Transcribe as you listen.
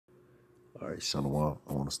All right, Shalom.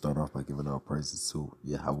 I want to start off by giving our praises to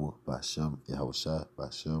Yahweh, Bashem, Yahweh Shai,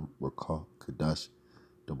 Bashem, Rakah, Kadash.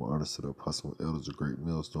 Double honors to the apostle and elders of great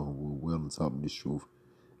millstone who will well and taught me this truth.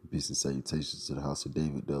 Peace and salutations to the house of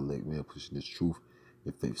David, the elect man pushing this truth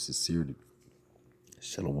in faith sincerity.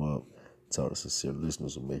 Shalom. To all the sincere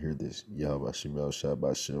listeners who may hear this. Yahweh, Bashem, Yahweh Shai,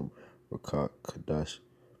 Bashem, Rakah, Kadash,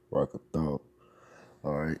 Rakathal.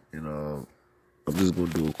 All right, and I'm just gonna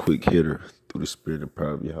do a quick hitter through the spirit and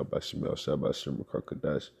power of Yahweh Bashem El Shabbat Shem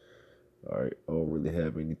Kadash. All right, I don't really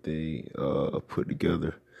have anything put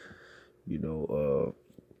together,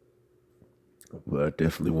 but I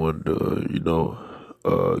definitely wanted to,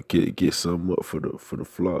 get something up for the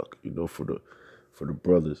flock, for the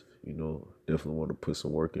brothers, definitely want to put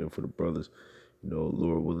some work in for the brothers,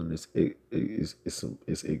 Lord willing, it's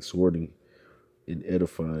exhorting and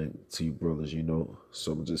edifying to you brothers,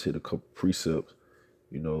 So I'm gonna just hit a couple precepts.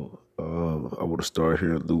 I want to start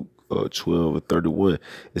here in Luke 12 and 31.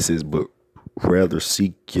 It says, but rather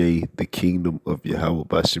seek ye the kingdom of Yahweh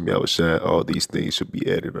by Shem Yahweh Shai. All these things shall be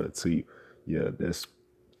added unto you. Yeah, that's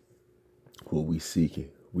what we seeking.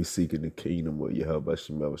 We seeking the kingdom of Yahweh by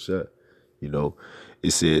Shem Yahweh Shai.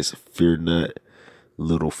 It says, fear not,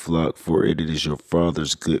 little flock, for it is your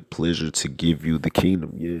Father's good pleasure to give you the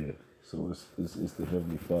kingdom. Yeah. So it's the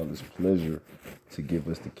Heavenly Father's pleasure to give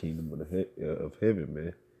us the kingdom of heaven,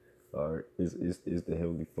 man. All right, it's the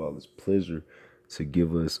Heavenly Father's pleasure to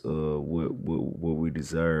give us what we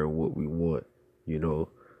desire and what we want,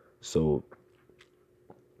 So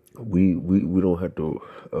we don't have to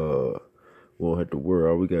worry.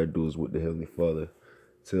 All we gotta do is what the Heavenly Father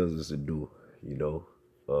tells us to do,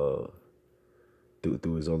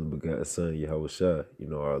 through his only begotten son, Yahweh Shai,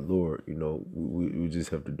 our Lord. We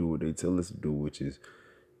just have to do what they tell us to do, which is,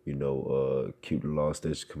 keep the law,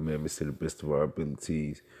 statutes, commandments to the best of our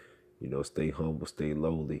abilities, stay humble, stay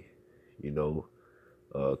lowly,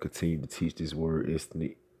 continue to teach this word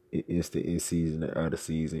instant in season and out of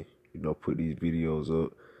season, put these videos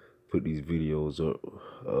up, put these videos up,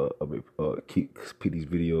 keep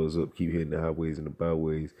hitting the highways and the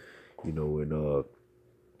byways, and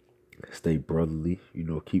stay brotherly,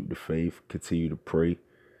 keep the faith, continue to pray,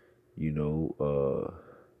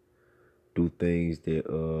 do things that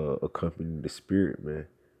accompany the spirit, man,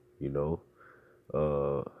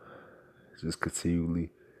 just continually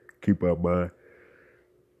keep our mind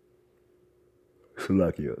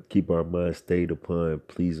keep our mind stayed upon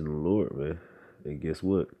pleasing the Lord, man. And guess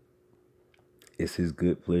what? It's his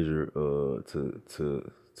good pleasure to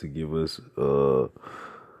give us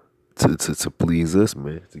to please us,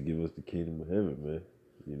 man, to give us the kingdom of heaven, man.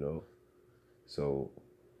 So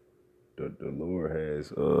the Lord has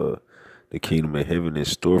the kingdom of heaven in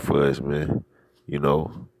store for us, man.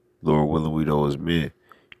 Lord willing, we those men.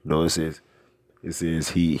 It says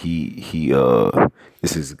he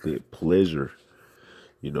it's his good pleasure,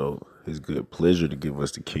 his good pleasure to give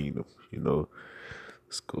us the kingdom,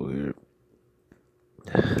 Let's go here.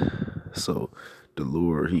 So the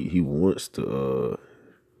Lord, he wants to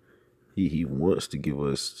he wants to give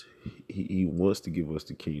us he wants to give us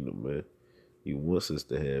the kingdom, man. He wants us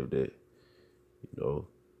to have that,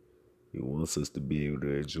 He wants us to be able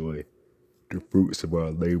to enjoy the fruits of our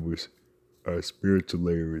labors, our spiritual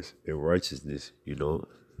labors and righteousness, He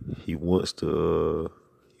wants to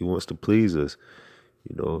please us,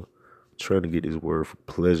 trying to get his word for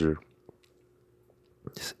pleasure.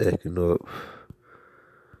 Just acting up.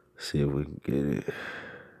 See if we can get it.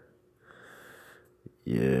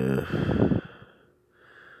 Yeah.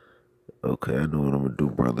 Okay, I know what I'm gonna do,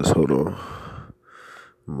 brothers. Hold on.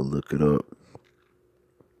 I'm gonna look it up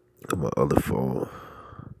on my other phone.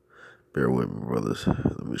 Bear with me, brothers.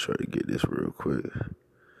 Let me try to get this real quick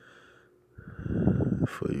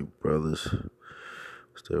for you, brothers.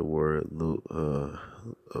 What's that word? Luke,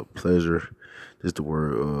 pleasure. This is the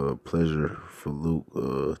word pleasure for Luke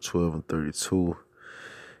 12 and 32.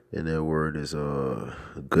 And that word is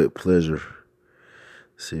good pleasure.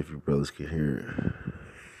 See if you brothers can hear it.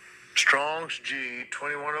 Strong's G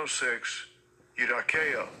 2106,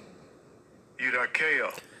 Eudokia.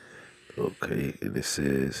 Okay, and it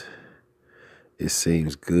says, it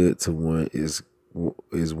seems good to one is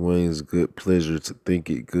one's good pleasure to think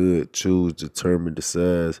it good, choose, determine,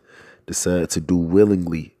 decide to do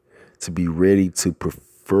willingly, to be ready to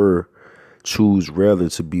prefer, choose rather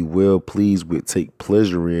to be well pleased with, take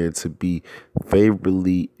pleasure in, to be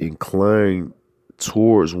favorably inclined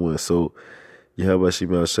towards one. So Yahweh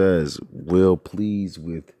Shai is well pleased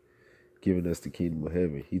with giving us the kingdom of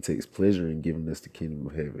heaven. He takes pleasure in giving us the kingdom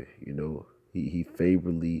of heaven. He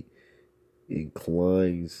favorably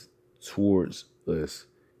inclines towards us.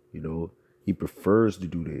 He He prefers to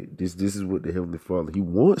do that. This is what the Heavenly Father, he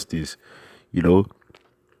wants this, you know.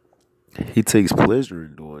 He takes pleasure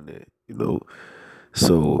in doing that, you know.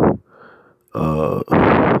 So, uh,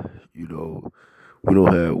 you know, we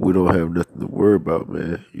don't have nothing to worry about,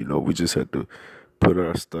 man. You know, we just have to put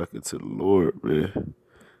our stock into the Lord, man.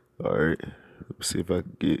 All right. Let me see if I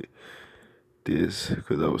can get this,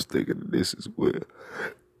 because I was thinking of this as well.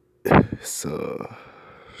 It's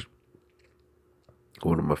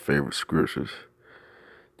one of my favorite scriptures.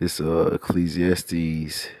 This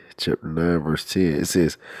Ecclesiastes chapter 9 verse 10. It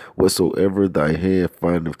says, "Whatsoever thy hand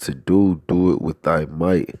findeth to do, do it with thy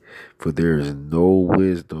might, for there is no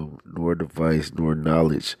wisdom, nor device, nor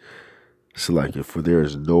knowledge. For there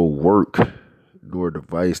is no work, nor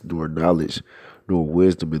device, nor knowledge, nor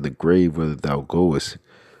wisdom in the grave whither thou goest."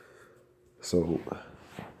 So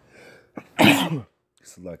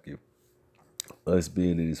it's like if us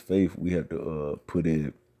being in his faith, we have to put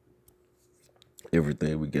in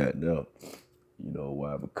everything we got now. You know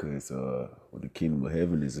why? Because when the kingdom of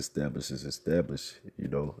heaven is established, it's established. You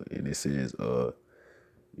know, and it says, you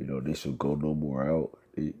know, they shall go no more out.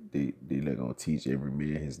 They're not gonna teach every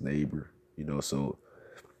man his neighbor. You know, so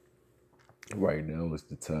right now is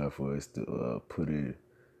the time for us to put in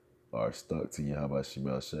our stock to Yahweh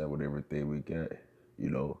Shema Shai with everything we got. You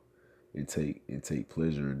know, and take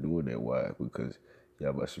pleasure in doing that. Why? Because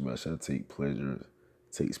Yahweh Shema Shai takes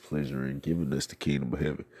pleasure in giving us the kingdom of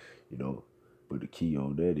heaven. You know. But the key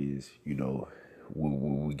on that is, you know,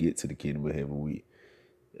 when we get to the kingdom of heaven, we're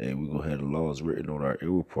gonna have the laws written on our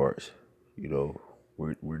inward parts. You know,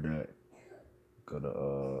 we're not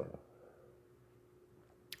gonna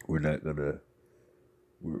we're not gonna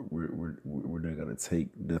we're not gonna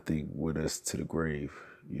take nothing with us to the grave.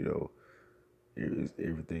 You know,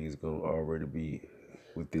 everything is gonna already be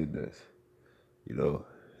within us. You know,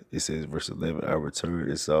 it says verse 11, "I returned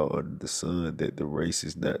and saw under the sun that the race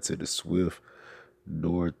is not to the swift,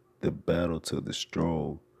 nor the battle to the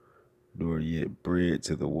strong, nor yet bread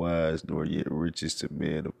to the wise, nor yet riches to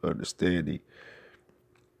men of understanding,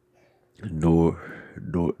 nor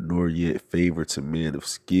yet favor to men of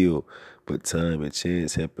skill, but time and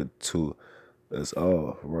chance happen to us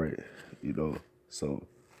all." Right? You know, so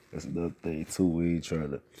that's another thing too. We ain't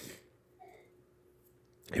trying to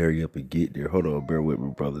hurry up and get there. Hold on, bear with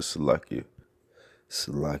me, brother. Salakia.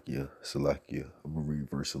 I'm gonna read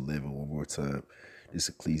verse 11 one more time. This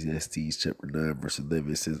Ecclesiastes chapter 9, verse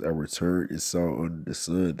 11. It says, "I returned and saw under the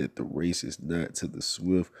sun that the race is not to the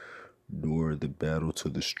swift, nor the battle to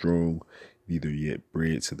the strong, neither yet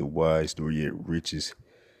bread to the wise, nor yet riches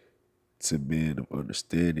to men of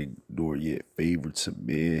understanding, nor yet favor to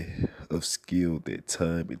men of skill, that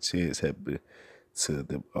time and chance have been to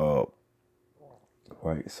them all."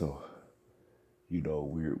 Right, so you know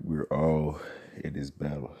we're all in this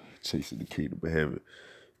battle, chasing the kingdom of heaven.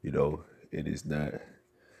 You know, and it's not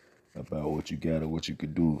about what you got or what you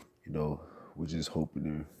can do. You know, we're just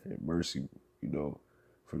hoping in mercy. You know,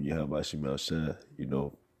 from Yahweh Shema Shai. You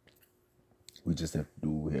know, we just have to do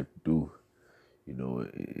what we have to do. You know,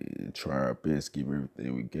 and try our best, give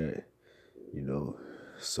everything we got. You know,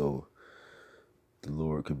 so the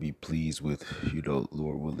Lord could be pleased with, you know,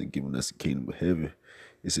 Lord willing, giving us the kingdom of heaven.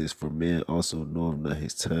 It says, "For man also knoweth not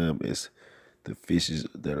his time, as the fishes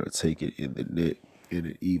that are taken in the net, in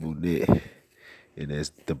an evil net, and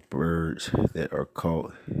as the birds that are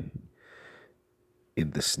caught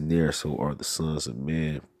in the snare, so are the sons of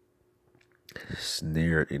man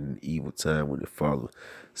snared in an evil time when it follows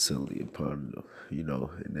suddenly upon them." You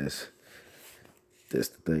know, and that's the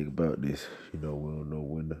thing about this. You know, we don't know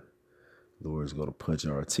when the Lord's gonna punch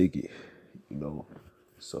our ticket. You know,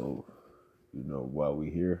 so you know while we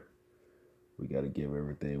here, we gotta give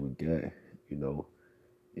everything we got. You know,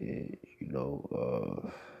 and you know,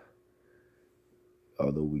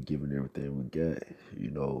 although we giving everything we got,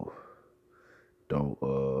 you know, don't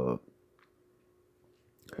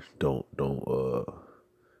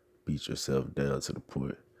beat yourself down to the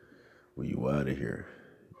point where you out of here.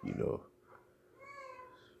 You know,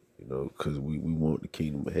 because we want the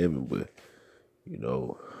kingdom of heaven, but you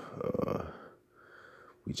know,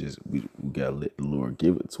 we gotta let the Lord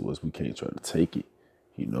give it to us. We can't try to take it.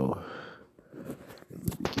 You know,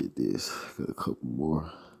 let me get this. Got a couple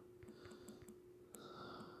more.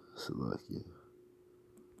 Salakia.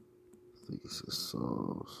 I think it's in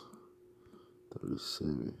Psalms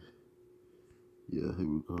 37. Yeah, here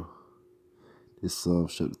we go. This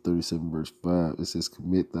Psalms chapter 37, verse 5. It says,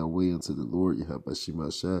 "Commit thy way unto the Lord, Yahweh Shema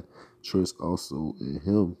Shai. Trust also in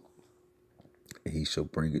him, and he shall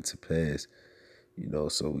bring it to pass." You know,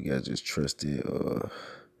 so we gotta just trust in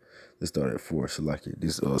Let's start at 4. So like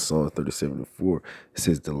this Psalm 37:4, it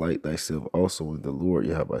says, delight thyself also in the Lord,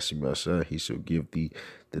 Yahweh Shemashah, he shall give thee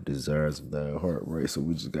the desires of thy heart, right? So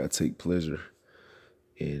we just got to take pleasure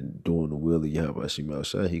in doing the will of Yahweh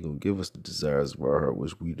Shemashah. He going to give us the desires of our heart,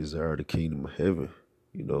 which we desire the kingdom of heaven,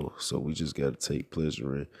 you know? So we just got to take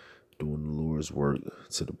pleasure in doing the Lord's work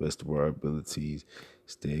to the best of our abilities,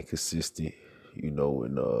 staying consistent, you know,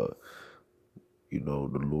 and you know,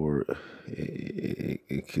 the Lord and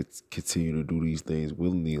continue to do these things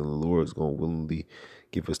willingly, and the Lord is going to willingly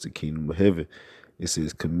give us the kingdom of heaven. It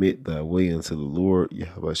says, commit thy way unto the Lord,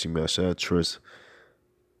 Yahweh Shemashah,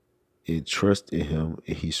 trust in him,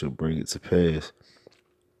 and he shall bring it to pass.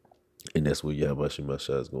 And that's what Yahweh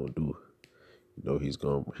Shemashah is going to do. You know, he's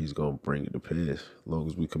gonna bring it to pass. As long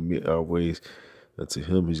as we commit our ways unto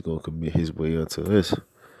him, he's gonna commit his way unto us,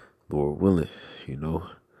 Lord willing, you know.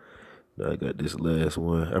 Now I got this last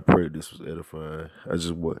one. I prayed this was edifying. I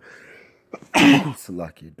just want to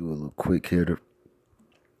like you do a little quick hitter.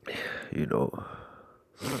 You know,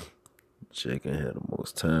 Jake ain't had the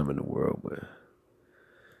most time in the world, but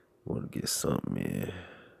want to get something in.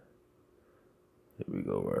 Here we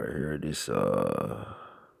go right here. This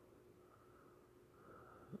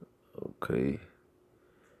okay.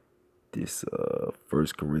 This 1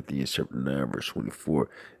 Corinthians chapter 9 verse 24.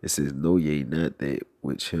 It says, know ye not that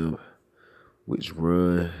which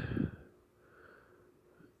run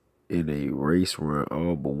in a race run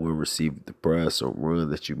all, but one receiveth the prize, so run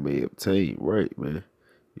that you may obtain. Right, man.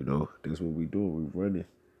 You know, that's what we doing. We running,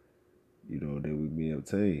 you know, that we may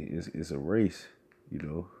obtain. It's a race, you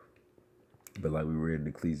know. But like we read in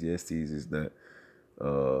Ecclesiastes, it's not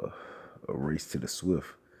a race to the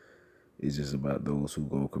swift. It's just about those who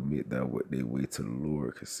gonna commit their way to the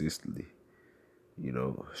Lord consistently. You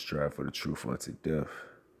know, strive for the truth unto death.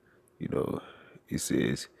 You know, it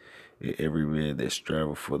says, and every man that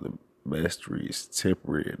striveth for the mastery is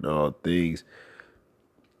temperate in all things.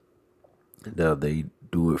 Now they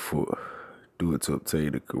do it to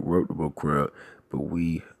obtain a corruptible crown, but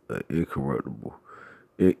we are incorruptible.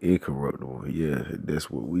 Incorruptible, yeah, and that's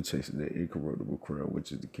what we chasing, that incorruptible crown,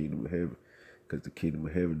 which is the kingdom of heaven, because the kingdom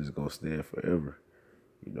of heaven is gonna stand forever,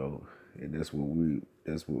 you know, and that's what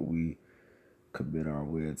we commit our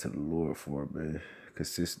way to the Lord for, man,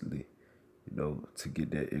 consistently, you know, to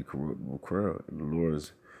get that incorruptible crown, and the Lord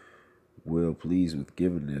is well pleased with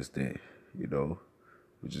giving us that, you know.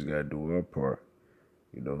 We just gotta do our part,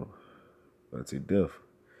 you know, until death,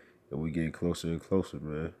 and we getting closer and closer,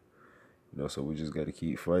 man. You know, so we just got to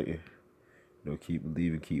keep fighting, you know, keep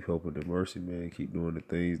believing, keep hoping in mercy, man, keep doing the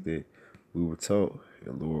things that we were taught,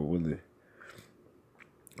 and Lord willing,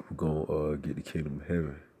 we're going to get the kingdom of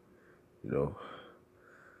heaven, you know,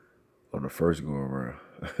 on the first go around.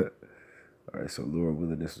 All right, so Lord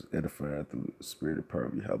willing, this was edifying through the spirit of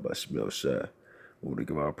power. Yahweh Shemashah. I want to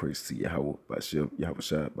give our praise to Yahweh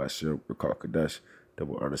Shai, Bashem, Rakal Kadash,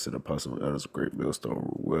 double honors to the apostle, and honors of great millstone,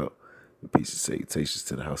 rule well. And peace and salutations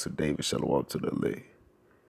to the house of David. Shalom to the elect.